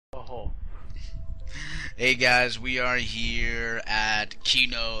Oh, Hey guys, we are here at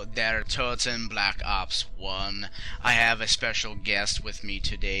Kino Der Toten Black Ops 1. I have a special guest with me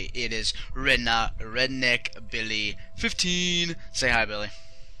today. It is Redneck Billy 15. Say hi, Billy.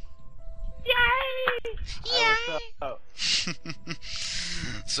 yay! What's up?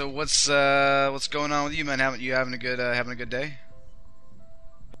 So what's going on with you, man? Having a good day?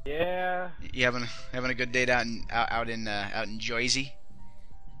 Yeah, You having a good day out in Jersey?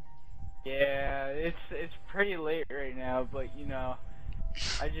 yeah. It's pretty late right now, but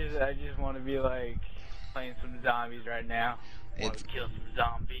I just want to be like playing some zombies right now. Want It's to kill some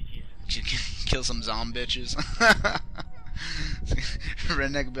zombies. kill some bitches.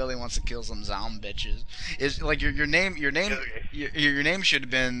 Redneck Billy wants to kill some bitches. Is like your name your name should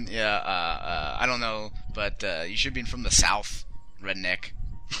have been I don't know, but you should have been from the South, Redneck.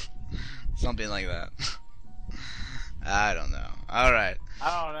 Something like that. I don't know. All right.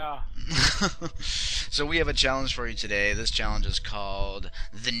 I don't know. So we have a challenge for you today. This challenge is called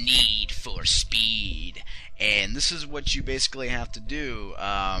The Need for Speed. And this is what you basically have to do.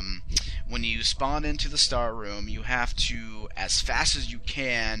 When you spawn into the start room, you have to, as fast as you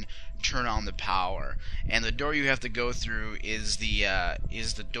can, turn on the power. And the door you have to go through is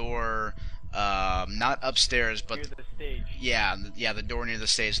the door, not upstairs, but Near the stage. yeah, the door near the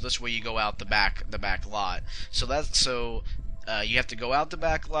stage. So this way you go out the back lot. You have to go out the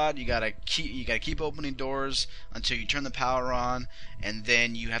back lot. You gotta keep opening doors until you turn the power on, and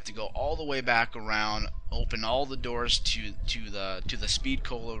then you have to go all the way back around, open all the doors to the speed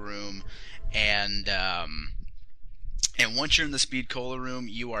cola room, and once you're in the speed cola room,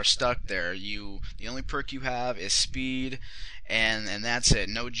 you are stuck there. The only perk you have is speed, and that's it.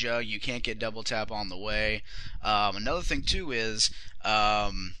 No jug. You can't get double tap on the way. Another thing too is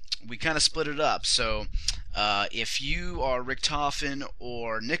we kind of split it up. So if you are Richtofen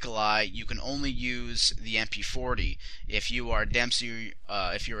or Nikolai, you can only use the MP40. If you are Dempsey,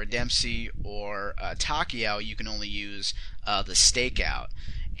 if you're a Dempsey or Takeo, you can only use the stakeout.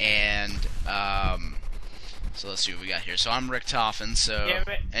 And so let's see what we got here. So I'm Richtofen,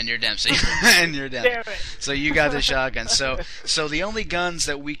 and you're Dempsey, and you're Dempsey. So you got the shotgun. So the only guns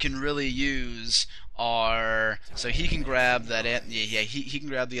that we can really use are, so he can grab that. He can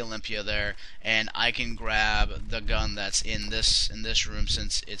grab the Olympia there, and I can grab the gun that's in this room,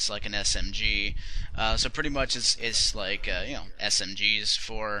 since it's like an SMG. So pretty much it's like SMGs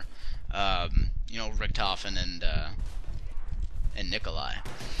for Richtofen and Nikolai.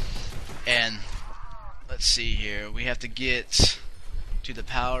 And let's see here. We have to get to the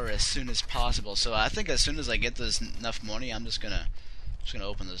power as soon as possible. So I think as soon as I get this enough money, I'm just gonna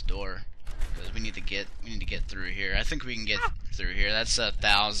open this door, because we need to get through here. I think we can get through here. That's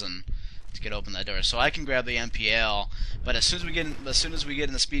 1,000 to open that door. So I can grab the MPL, but as soon as we get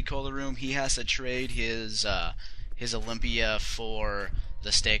in the speed cola room, he has to trade his Olympia for the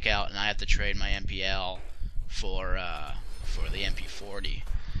stakeout, and I have to trade my MPL for the MP40.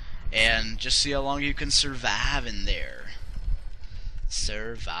 And just see how long you can survive in there.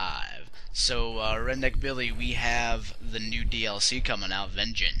 Survive. So, Redneck Billy, we have the new DLC coming out,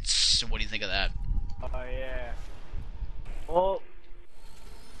 Vengeance. So what do you think of that? Oh yeah. Well,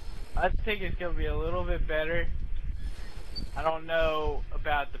 I think it's gonna be a little bit better. I don't know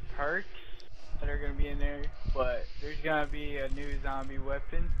about the perks that are gonna be in there, but there's gonna be a new zombie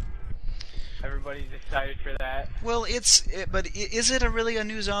weapon. Everybody's excited for that. Well, but is it really a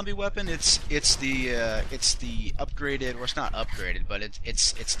new zombie weapon? It's the upgraded, or it's not upgraded, but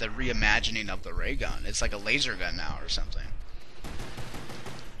it's the reimagining of the ray gun. It's like a laser gun now or something.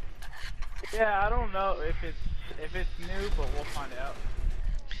 Yeah, I don't know if it's new, but we'll find out.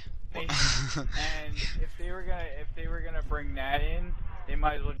 And if they were gonna bring that in, they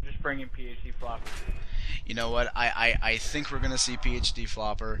might as well just bring in PhD Flopper. You know what? I think we're gonna see PhD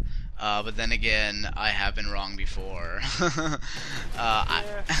Flopper, but then again, I have been wrong before. Yeah.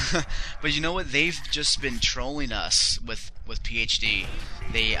 But you know what? They've just been trolling us with PhD.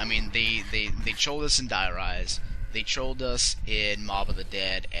 They trolled us in Die Rise. They trolled us in Mob of the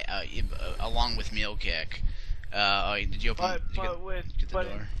Dead, along with Meal Kick. Did you open? But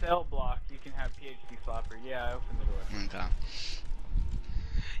in Cell Block, you can have PhD Flopper. Yeah, I opened the door. Okay.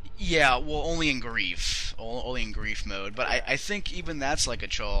 Yeah, well, only in grief mode. But I think even that's like a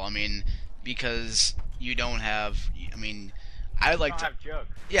troll. I mean, because you don't have. I mean, I like to. Don't have Jug.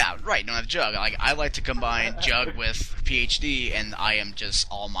 Yeah, right. Don't have Jug. Like, I like to combine Jug with PhD, and I am just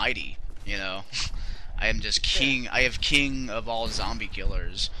almighty. You know, I am just king. I have king of all zombie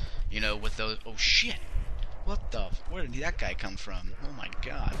killers. You know, with those. Oh shit! What the? Where did that guy come from? Oh my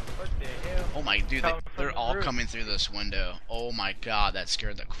god. What the hell? Oh my dude, Coming from they're the all roof. coming through this window. Oh my god, that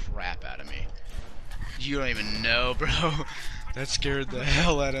scared the crap out of me. You don't even know, bro. That scared the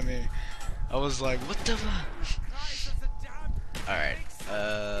hell out of me. I was like, what the fuck? Alright,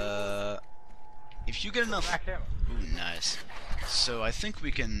 if you get enough... Back him. Ooh, nice. So I think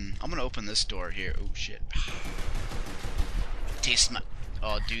we can... I'm gonna open this door here. Oh shit. Taste my...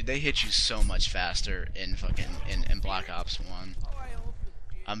 Oh dude, they hit you so much faster in fucking... in Black Ops 1.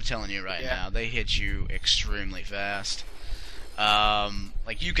 I'm telling you right now, they hit you extremely fast.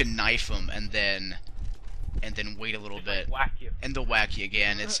 Like you can knife them and then wait a little bit, Whack you. and they'll whack you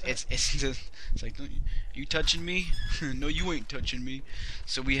again. It's like, you touching me? No, you ain't touching me.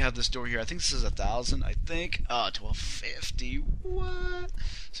 So we have this door here. I think this is 1,000. I think 1250. What?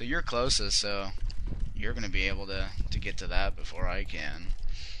 So you're closest. So you're gonna be able to get to that before I can.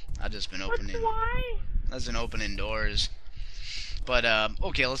 I've just been opening. I've been opening doors. But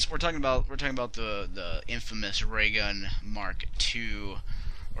okay, we're talking about the infamous ray gun Mark II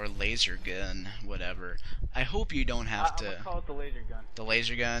or laser gun, whatever. I hope you don't have to. I'm gonna call it the laser gun. The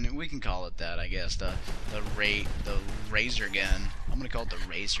laser gun, we can call it that, I guess. The razor gun. I'm gonna call it the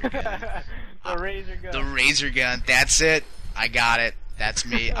razor gun. The razor gun. The razor gun. That's it. I got it. That's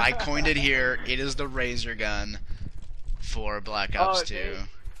me. I coined it here. It is the razor gun for Black Ops 2.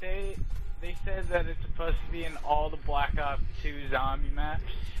 They said that it's supposed to be in all the Black Ops 2 zombie maps.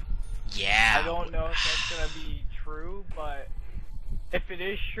 Yeah. I don't know if that's gonna be true, but if it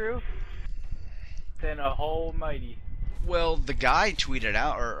is true, then a whole mighty. Well, the guy tweeted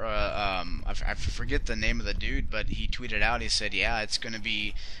out, or I forget the name of the dude, but he tweeted out. He said, "Yeah, it's gonna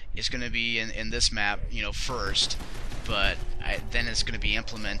be in this map, you know, first, but then it's gonna be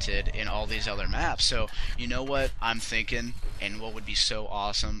implemented in all these other maps." So, you know what I'm thinking, and what would be so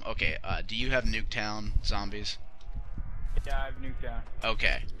awesome? Okay, do you have Nuketown zombies? Yeah, I have Nuketown.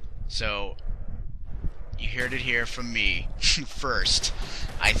 Okay, so you heard it here from me first,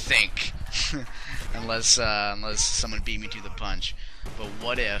 I think. unless someone beat me to the punch. But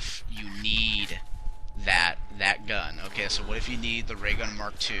what if you need that gun? Okay, so what if you need the ray gun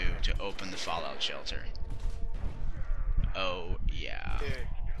Mark II to open the Fallout shelter? Oh yeah. Dude,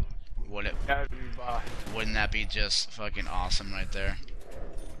 that would be boss. Wouldn't that be just fucking awesome right there?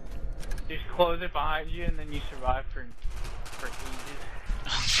 Just close it behind you and then you survive for ages.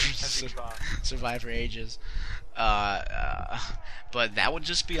 That'd be boss. Survive for ages. But that would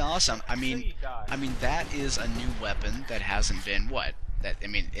just be awesome. I mean that is a new weapon that hasn't been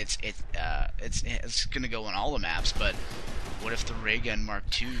it's gonna go on all the maps. But what if the ray gun Mark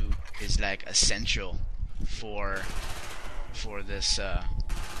II is like essential for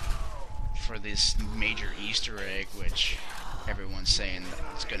this major Easter egg, which everyone's saying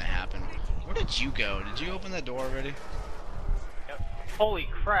is gonna happen? Where did you go? Did you open that door already? Yep. Holy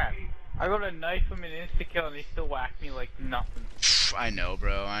crap! I go to knife him and insta-kill and they still whack me like nothing. I know,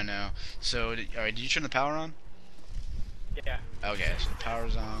 bro, I know. So, alright, did you turn the power on? Yeah. Okay, so the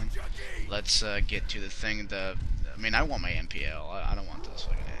power's on. Let's get to the thing. I mean, I want my MPL. I don't want this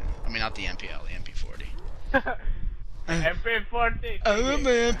fucking... I mean, not the MPL, the MP40. MP40! I want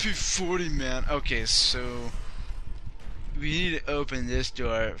my MP40, man. Okay, so... we need to open this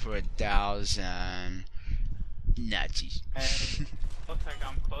door for 1,000 Nazis. And looks like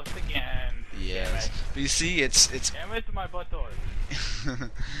I'm close again. Yes. But you see, it's Damn it, my butt door.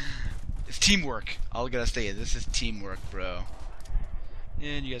 it's teamwork. All I gotta say, this is teamwork, bro.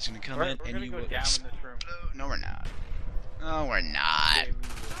 And you guys are gonna come in and you will... We're gonna go down in this room. No, we're not. No, we're not.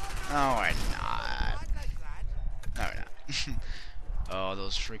 No, we're not. No, we're not. Oh,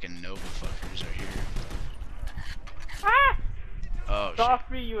 those freaking Nova fuckers are here. Ah! Oh, It's shit. off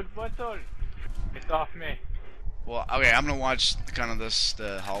me, you butthole. It's off me. Well, okay, I'm gonna watch kind of the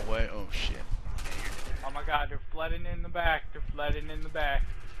hallway. Oh, shit. Oh my god, they're flooding in the back. They're flooding in the back.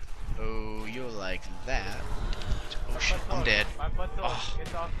 Oh, you like that. Oh, My shit, butthole. I'm dead. My butthole. Oh.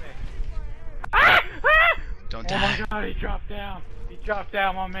 It's off me. Ah! Ah! Don't Oh die. my god, he dropped down. He dropped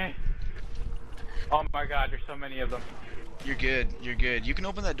down on me. Oh my god, there's so many of them. You're good. You're good. You can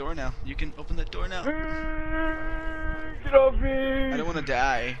open that door now. You can open that door now. Get off me! I don't want to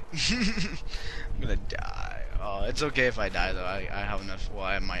die. I'm gonna die. Oh, it's okay if I die though. I have enough. Well,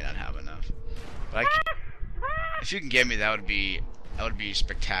 I might not have enough. But if you can get me, that would be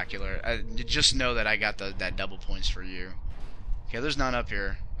spectacular. Just know that I got that double points for you. Okay, there's none up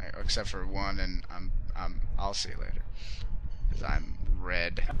here except for one, and I'll see you later. Cause I'm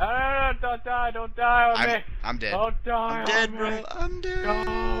red. No, don't die on me. I'm dead. Don't die I'm dead, on bro. me. I'm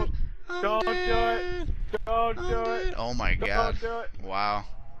dead. Don't do it. Don't do it. Oh my god. Don't do it. Wow.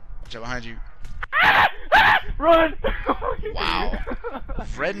 Watch out behind you. Run! Wow.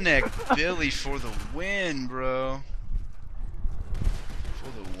 Redneck Billy for the win, bro. For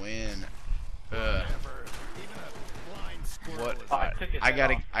the win. What?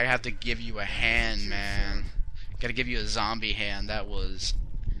 I have to give you a hand, man. Gotta give you a zombie hand. That was.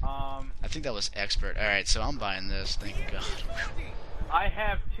 I think that was expert. All right, so I'm buying this. Thank God. I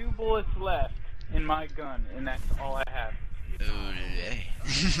have 2 bullets left in my gun, and that's all I have. Okay.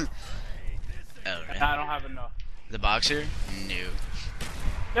 Alright. I don't have enough. The boxer? No.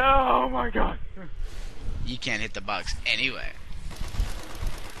 Oh my God. You can't hit the box anyway.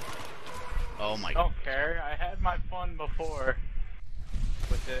 Oh my God. Don't care. I had my fun before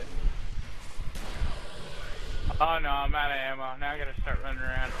with it. Oh no, I'm out of ammo. Now I gotta start running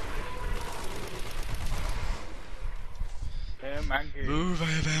around. Yeah, man, good. Move, I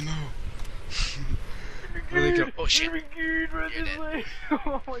have ammo. Where they go? Oh shit.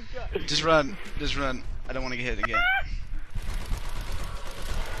 Oh my God. Just run. Just run. I don't want to get hit again.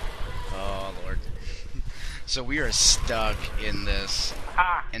 Oh Lord. So we are stuck in this,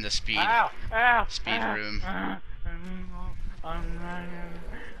 in the speed room.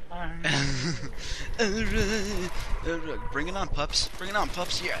 Bring it on, pups. Bring it on,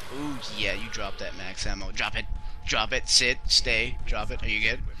 pups. Yeah. Ooh, yeah. You drop that max ammo. Drop it. Drop it. Sit. Stay. Drop it. Are you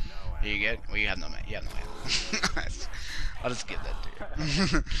good? Are you good? Well, you have no ammo. You have no ammo. I'll just give that to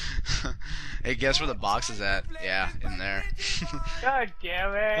you. Hey, guess where the box is at? Yeah, in there. God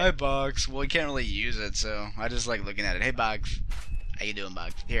damn it. Hi, box. Well, we can't really use it, so I just like looking at it. Hey, box. How you doing,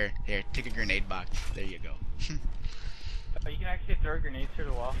 box? Here, take a grenade, box. There you go. You can actually throw grenades through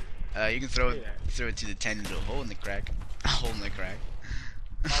the wall. You can throw it to the tendon to a hole in the crack. A hole in the crack.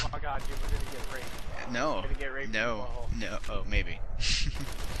 Oh my God, dude, we're gonna get raped. No. We're gonna get raped. No. No. Oh, maybe.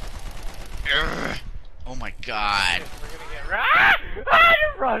 Oh my God. We're gonna get raped. Ah,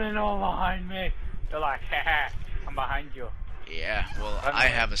 you're running all behind me. They're like, haha, I'm behind you. Yeah, well, I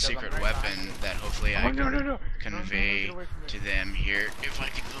have a secret weapon that hopefully I can convey to them here. If I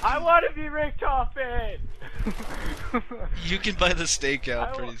can. I want to be Richtofen. You can buy the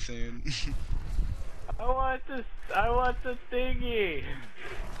stakeout pretty soon. I want the thingy.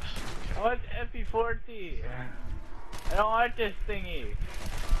 I want the FP40. I don't want this thingy.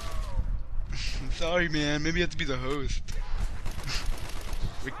 Sorry, man. Maybe you have to be the host.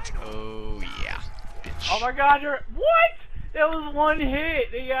 Oh yeah, bitch. Oh my God, you're what? That was one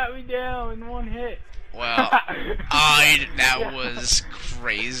hit. They got me down in one hit. Well, that was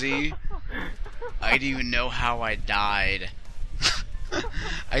crazy. I didn't even know how I died.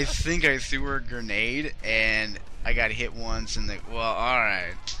 I think I threw a grenade and I got hit once and well,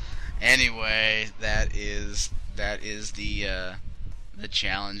 alright. Anyway, that is the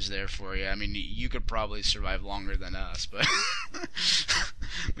challenge there for you. I mean, you could probably survive longer than us, but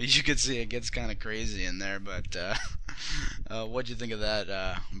but you could see it gets kind of crazy in there. But what'd you think of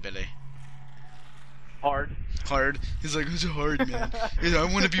that, Billy? Hard. Hard. He's like, it's hard, man. I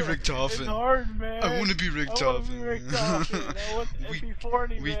want to be Richtofen. It's hard, man. I want to be Richtofen. I want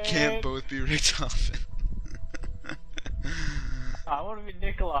FP40, we can't both be Richtofen. I want to be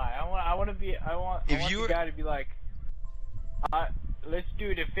Nikolai. I want the guy to be like, let's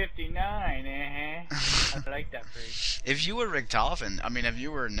do the 59, I like that phrase. If you were Richtofen, I mean, if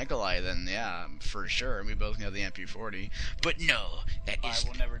you were Nikolai, then yeah, for sure, we both have the MP40. But no, I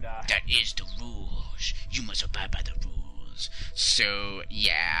will never die. That is the rules. You must abide by the rules. So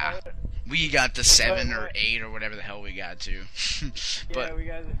yeah, we got the 7 or 8 or whatever the hell we got to. Yeah, we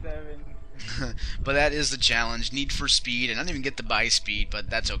got the 7. But that is the challenge. Need for speed, and I didn't even get to buy speed, but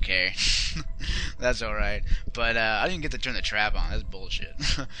that's okay. That's alright. But I didn't get to turn the trap on. That's bullshit.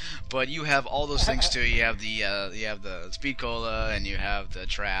 But you have all those things too. You have the speed cola, and you have the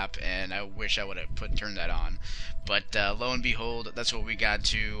trap, and I wish I would have turned that on. But lo and behold, that's what we got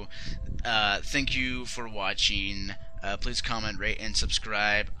to. Thank you for watching. Please comment, rate, and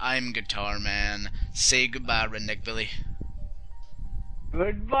subscribe. I'm Guitar Man. Say goodbye, Redneck Billy.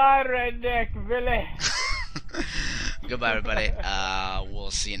 Goodbye, Redneck Billy. Goodbye, everybody.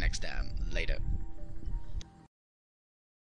 We'll see you next time. Later.